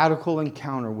a radical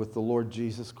encounter with the Lord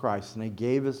Jesus Christ, and he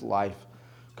gave his life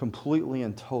completely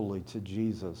and totally to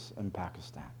Jesus in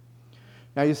Pakistan.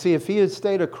 Now, you see, if he had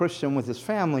stayed a Christian with his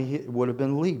family, it would have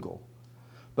been legal.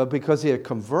 But because he had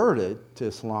converted to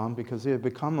Islam, because he had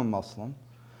become a Muslim,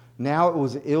 now it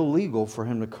was illegal for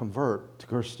him to convert to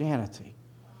Christianity.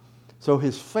 So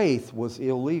his faith was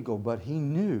illegal, but he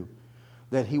knew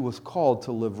that he was called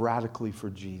to live radically for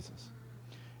Jesus.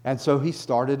 And so he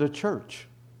started a church.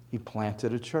 He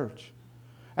planted a church.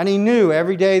 And he knew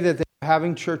every day that they were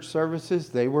having church services,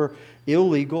 they were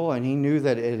illegal, and he knew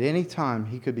that at any time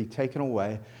he could be taken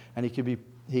away, and he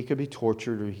could be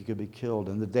tortured, or he could be killed.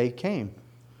 And the day came,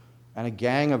 and a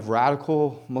gang of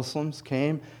radical Muslims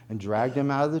came and dragged him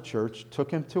out of the church,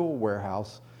 took him to a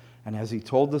warehouse, and as he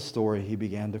told the story, he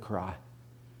began to cry.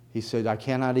 He said, I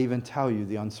cannot even tell you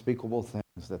the unspeakable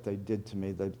things that they did to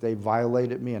me, that they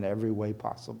violated me in every way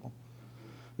possible.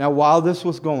 Now, while this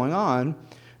was going on,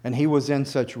 and he was in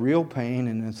such real pain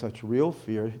and in such real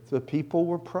fear, the people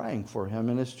were praying for him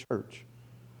in his church.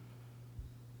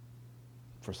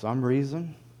 For some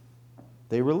reason,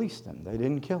 they released him. They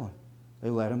didn't kill him.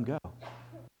 They let him go.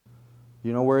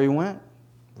 You know where he went?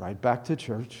 Right back to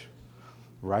church.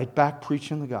 Right back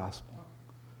preaching the gospel.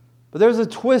 But there's a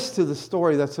twist to the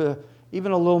story that's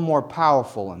even a little more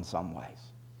powerful in some ways.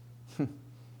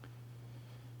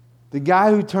 The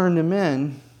guy who turned him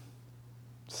in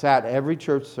sat every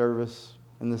church service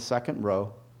in the second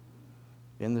row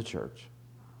in the church.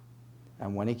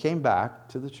 And when he came back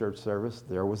to the church service,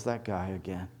 there was that guy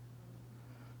again.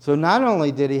 So not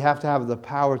only did he have to have the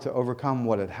power to overcome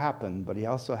what had happened, but he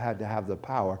also had to have the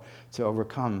power to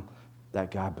overcome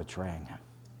that guy betraying him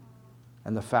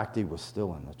and the fact he was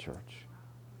still in the church.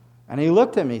 And he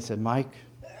looked at me and said, Mike,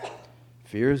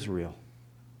 fear is real.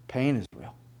 Pain is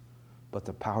real. But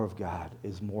the power of God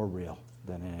is more real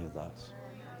than any of those.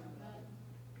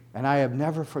 And I have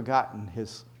never forgotten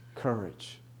his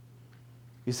courage.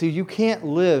 You see, you can't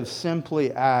live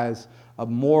simply as a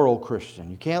moral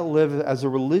Christian. You can't live as a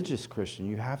religious Christian.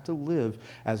 You have to live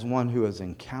as one who has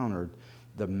encountered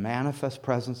the manifest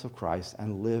presence of Christ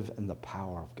and live in the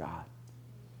power of God.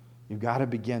 You've got to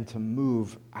begin to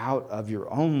move out of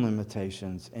your own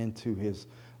limitations into his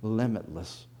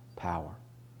limitless power.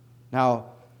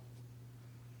 Now,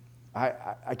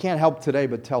 I can't help today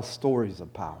but tell stories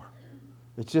of power.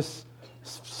 It's just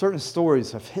certain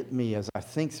stories have hit me as I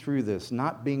think through this,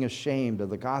 not being ashamed of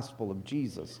the gospel of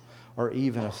Jesus or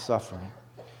even of suffering.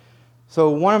 So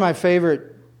one of my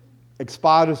favorite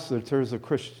expositors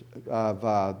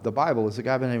of the Bible is a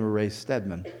guy by the name of Ray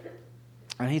Stedman.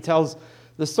 And he tells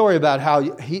the story about how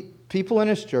people in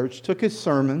his church took his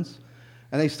sermons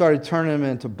and they started turning them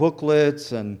into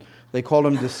booklets, and they called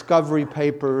them discovery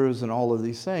papers and all of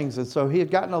these things. And so he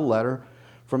had gotten a letter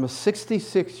from a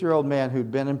 66-year-old man who'd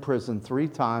been in prison 3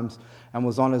 times and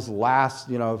was on his last,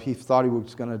 he thought he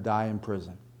was going to die in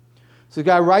prison. So the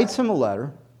guy writes him a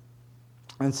letter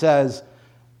and says,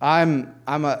 I'm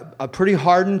a pretty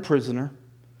hardened prisoner,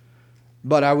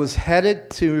 but I was headed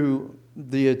to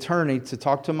the attorney to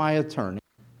talk to my attorney,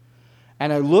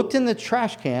 and I looked in the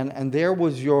trash can, and there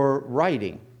was your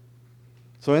writing.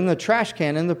 So in the trash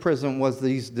can in the prison was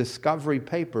these discovery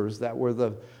papers that were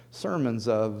the sermons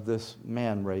of this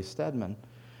man, Ray Stedman.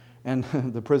 And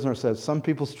the prisoner says, some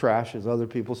people's trash is other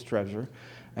people's treasure.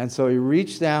 And so he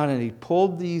reached down and he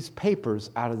pulled these papers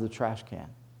out of the trash can.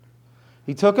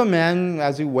 He took them in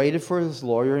as he waited for his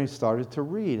lawyer, and he started to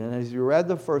read. And as he read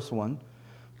the first one,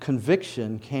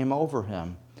 conviction came over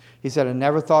him. He said, I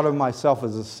never thought of myself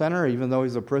as a sinner, even though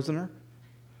he's a prisoner,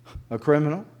 a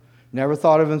criminal. Never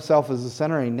thought of himself as a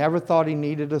sinner. He never thought he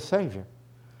needed a Savior.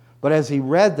 But as he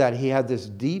read that, he had this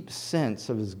deep sense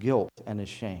of his guilt and his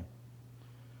shame.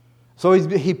 So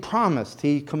he promised,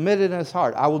 he committed in his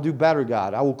heart, I will do better,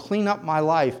 God. I will clean up my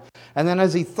life. And then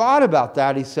as he thought about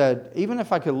that, he said, even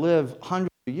if I could live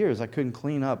hundreds of years, I couldn't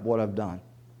clean up what I've done.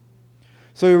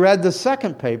 So he read the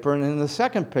second paper, and in the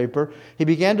second paper, he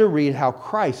began to read how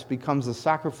Christ becomes a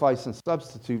sacrifice and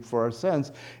substitute for our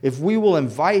sins. If we will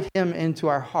invite him into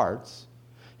our hearts,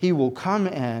 he will come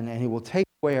in and he will take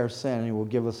away our sin and he will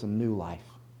give us a new life.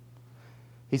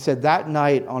 He said that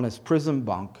night on his prison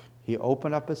bunk, he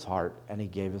opened up his heart and he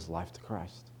gave his life to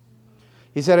Christ.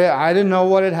 He said, I didn't know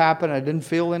what had happened. I didn't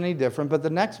feel any different. But the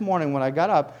next morning when I got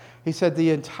up, he said the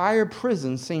entire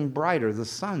prison seemed brighter. The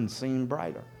sun seemed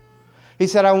brighter. He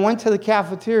said, I went to the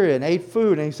cafeteria and ate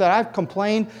food. And he said, I've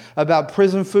complained about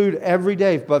prison food every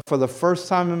day, but for the first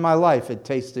time in my life, it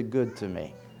tasted good to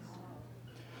me.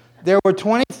 There were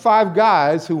 25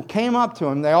 guys who came up to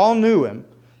him. They all knew him.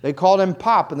 They called him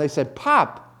Pop, and they said,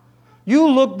 Pop, you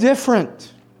look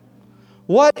different.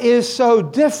 What is so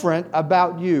different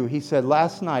about you? He said,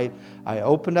 last night, I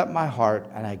opened up my heart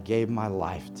and I gave my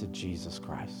life to Jesus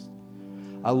Christ.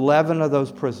 11 of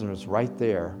those prisoners right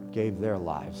there gave their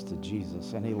lives to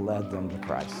Jesus, and he led them to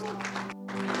Christ.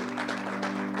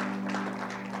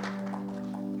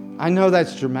 I know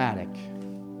that's dramatic,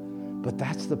 but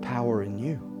that's the power in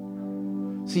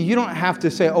you. See, you don't have to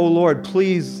say, oh Lord,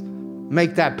 please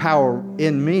make that power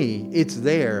in me. It's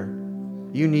there.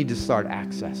 You need to start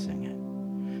accessing it.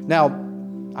 Now,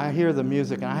 I hear the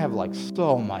music and I have like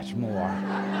so much more.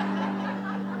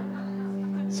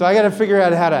 So I got to figure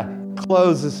out how to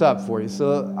close this up for you.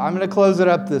 So I'm going to close it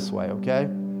up this way, okay?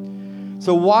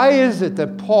 So why is it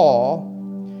that Paul,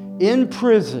 in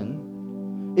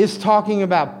prison, is talking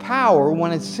about power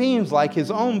when it seems like his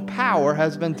own power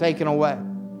has been taken away?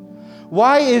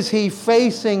 Why is he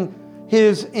facing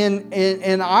his,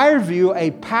 in our view,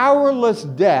 a powerless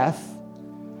death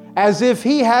as if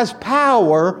he has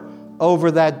power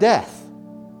over that death?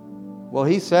 Well,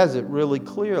 he says it really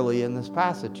clearly in this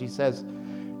passage. He says,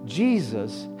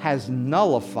 Jesus has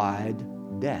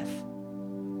nullified death.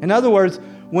 In other words,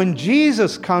 when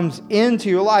Jesus comes into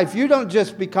your life, you don't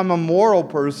just become a moral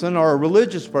person or a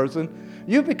religious person.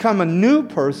 You become a new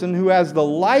person who has the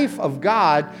life of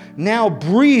God now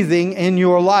breathing in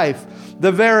your life.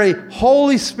 The very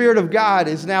Holy Spirit of God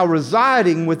is now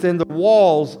residing within the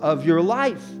walls of your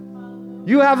life.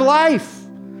 You have life.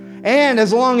 And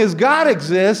as long as God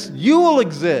exists, you will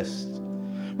exist.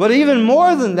 But even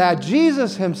more than that,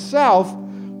 Jesus himself,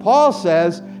 Paul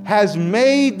says, has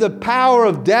made the power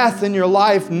of death in your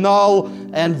life null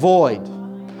and void.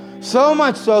 So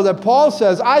much so that Paul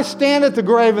says, I stand at the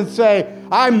grave and say,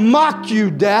 I mock you,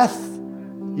 death.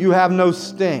 You have no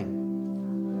sting.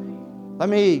 Let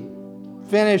me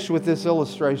finish with this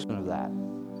illustration of that.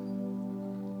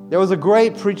 There was a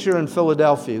great preacher in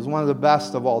Philadelphia. He was one of the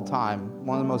best of all time,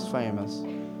 one of the most famous.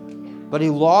 But he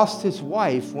lost his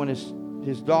wife when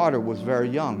his daughter was very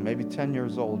young, maybe 10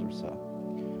 years old or so.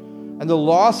 And the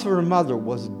loss of her mother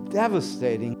was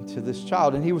devastating to this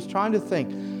child. And he was trying to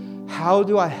think, how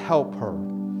do I help her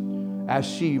as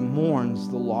she mourns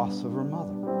the loss of her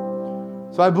mother?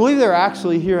 So I believe they're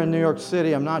actually here in New York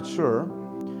City. I'm not sure.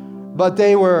 But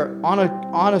they were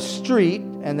on a street,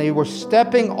 and they were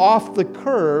stepping off the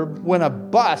curb when a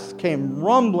bus came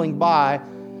rumbling by,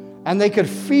 and they could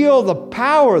feel the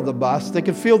power of the bus. They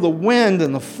could feel the wind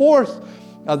and the force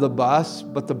of the bus,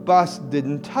 but the bus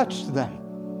didn't touch them.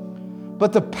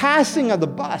 But the passing of the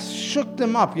bus shook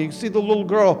them up. You can see the little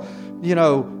girl,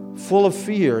 full of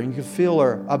fear, and you can feel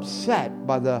her upset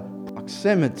by the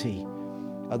proximity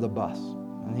of the bus.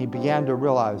 And he began to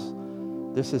realize,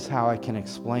 this is how I can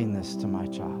explain this to my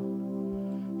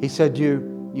child. He said, you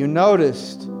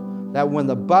noticed that when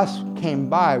the bus came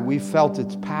by, we felt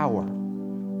its power,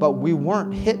 but we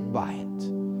weren't hit by it.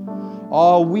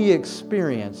 All we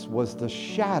experienced was the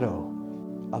shadow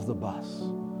of the bus.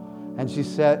 And he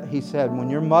said, when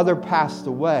your mother passed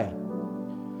away,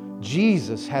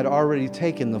 Jesus had already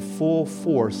taken the full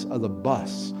force of the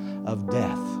bus of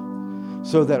death,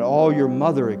 so that all your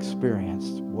mother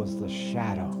experienced was the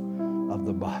shadow of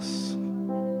the bus.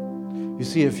 You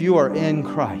see, if you are in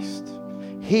Christ,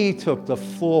 He took the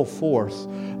full force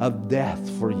of death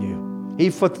for you.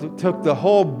 He took the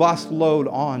whole bus load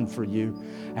on for you,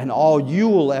 and all you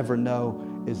will ever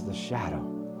know is the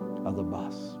shadow of the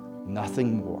bus,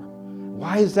 nothing more.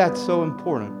 Why is that so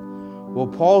important? Well,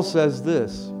 Paul says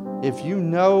this, if you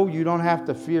know you don't have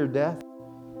to fear death,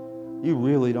 you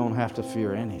really don't have to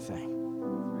fear anything.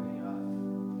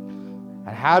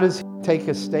 And how does he take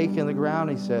a stake in the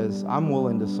ground? He says, I'm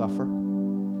willing to suffer.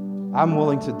 I'm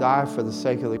willing to die for the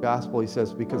sake of the gospel. He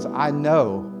says, because I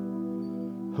know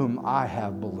whom I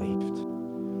have believed.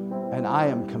 And I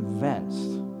am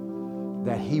convinced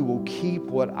that he will keep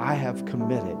what I have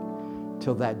committed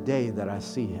till that day that I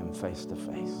see him face to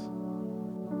face.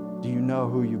 Do you know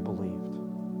who you believed?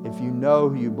 If you know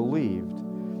who you believed,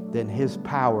 then his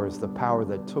power is the power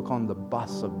that took on the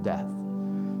bus of death,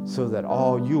 so that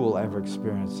all you will ever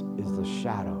experience is the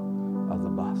shadow of the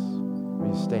bus. Will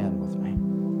you stand with me?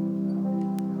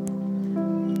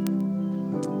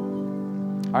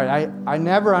 All right, I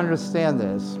never understand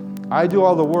this. I do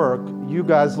all the work. You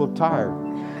guys look tired.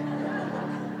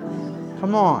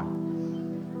 Come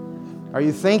on. Are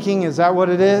you thinking, is that what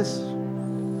it is?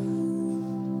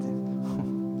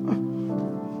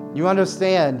 You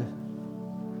understand,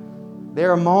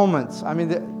 there are moments,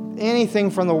 anything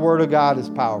from the Word of God is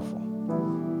powerful.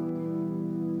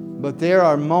 But there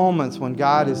are moments when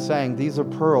God is saying, these are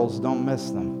pearls, don't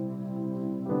miss them.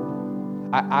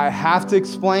 I have to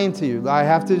explain to you, I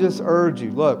have to just urge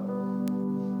you, look,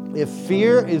 if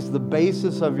fear is the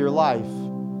basis of your life,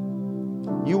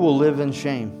 you will live in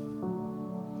shame.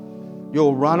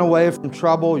 You'll run away from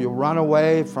trouble, you'll run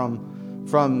away from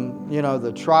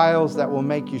the trials that will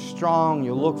make you strong.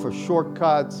 You'll look for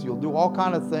shortcuts. You'll do all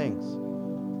kinds of things.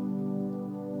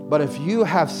 But if you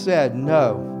have said,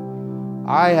 no,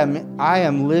 I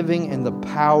am living in the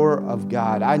power of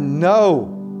God. I know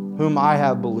whom I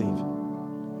have believed.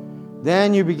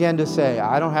 Then you begin to say,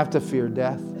 I don't have to fear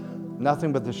death.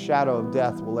 Nothing but the shadow of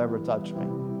death will ever touch me.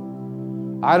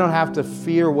 I don't have to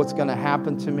fear what's going to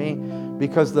happen to me,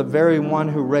 because the very one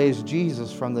who raised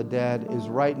Jesus from the dead is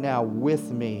right now with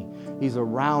me. He's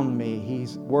around me.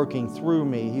 He's working through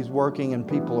me. He's working in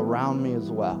people around me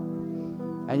as well.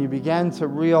 And you begin to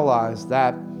realize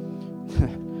that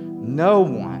no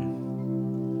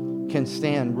one can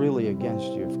stand really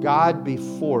against you. If God be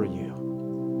for you,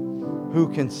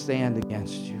 who can stand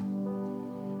against you?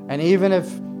 And even if,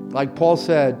 like Paul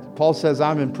says,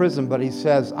 I'm in prison, but he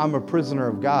says, I'm a prisoner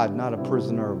of God, not a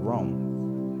prisoner of Rome.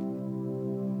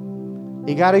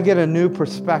 You got to get a new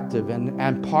perspective,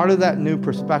 and part of that new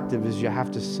perspective is you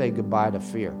have to say goodbye to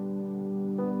fear.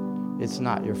 It's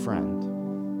not your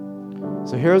friend.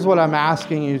 So here's what I'm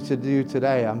asking you to do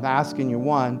today. I'm asking you,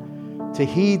 one, to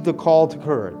heed the call to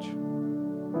courage.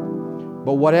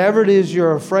 But whatever it is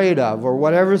you're afraid of, or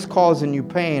whatever's causing you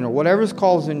pain, or whatever's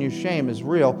causing you shame is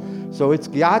real. So it's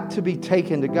got to be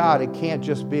taken to God. It can't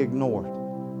just be ignored.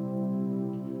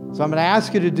 So I'm going to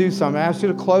ask you to do something. I'm going to ask you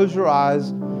to close your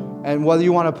eyes. And whether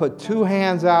you want to put two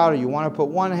hands out or you want to put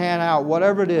one hand out,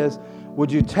 whatever it is,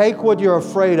 would you take what you're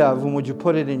afraid of and would you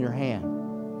put it in your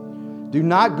hand? Do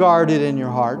not guard it in your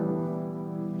heart.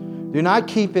 Do not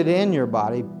keep it in your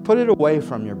body. Put it away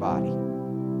from your body.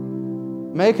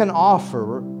 Make an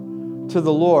offer to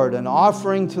the Lord, an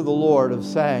offering to the Lord of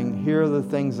saying, here are the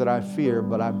things that I fear,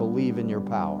 but I believe in your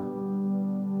power.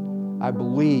 I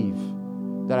believe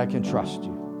that I can trust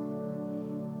you.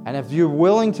 And if you're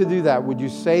willing to do that, would you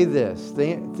say this,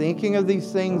 thinking of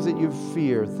these things that you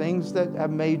fear, things that have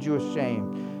made you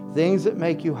ashamed, things that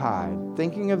make you hide,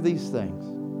 thinking of these things,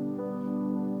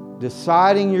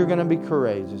 deciding you're going to be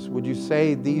courageous, would you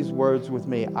say these words with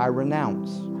me? I renounce.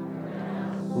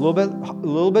 A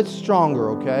little bit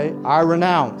stronger, okay? I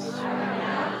renounce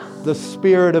the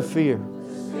spirit of fear.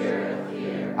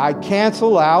 I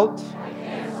cancel out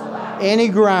any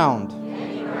ground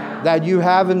that you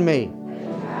have in me,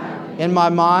 in my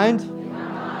mind,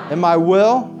 in my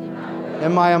will,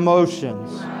 in my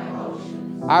emotions.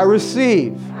 I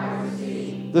receive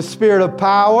the spirit of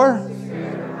power,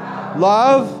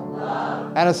 love,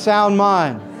 and a sound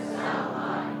mind.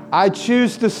 I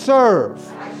choose to serve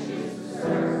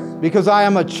because I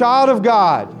am a child of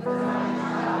God.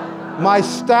 My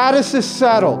status is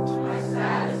settled.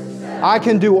 I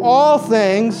can do all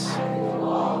things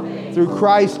through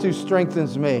Christ who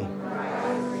strengthens me.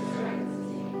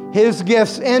 His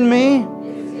gifts in me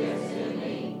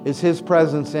is His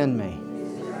presence in me.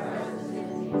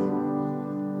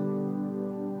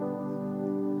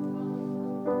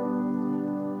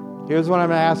 Here's what I'm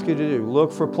going to ask you to do.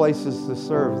 Look for places to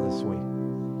serve this week.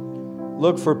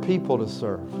 Look for people to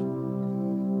serve.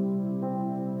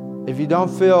 If you don't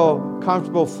feel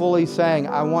comfortable fully saying,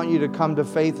 I want you to come to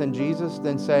faith in Jesus,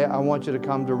 then say, I want you to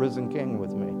come to Risen King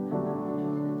with me.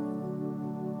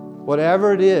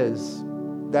 Whatever it is,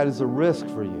 that is a risk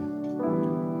for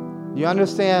you. You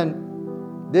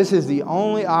understand, this is the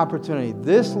only opportunity.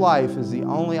 This life is the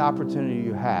only opportunity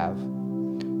you have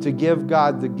to give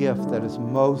God the gift that is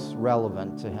most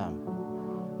relevant to Him.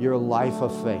 Your life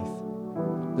of faith.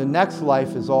 The next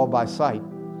life is all by sight.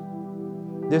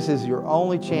 This is your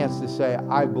only chance to say,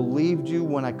 I believed you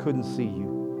when I couldn't see you.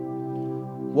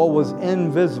 What was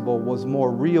invisible was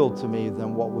more real to me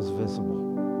than what was visible.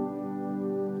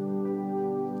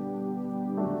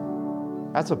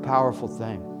 That's a powerful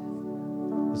thing.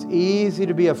 It's easy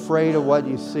to be afraid of what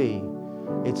you see.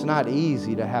 It's not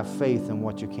easy to have faith in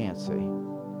what you can't see.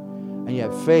 And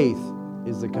yet faith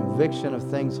is the conviction of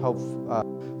things hoped for,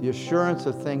 the assurance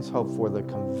of things hoped for, the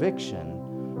conviction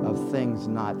of things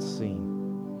not seen.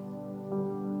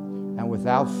 And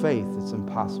without faith, it's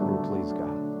impossible to please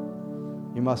God.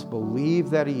 You must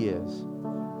believe that He is,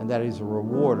 and that He's a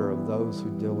rewarder of those who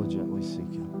diligently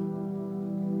seek Him.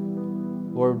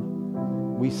 Lord,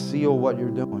 we seal what you're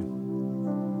doing.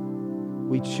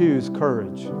 We choose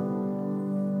courage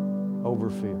over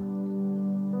fear.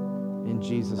 In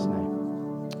Jesus'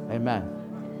 name, amen.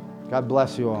 God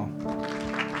bless you all.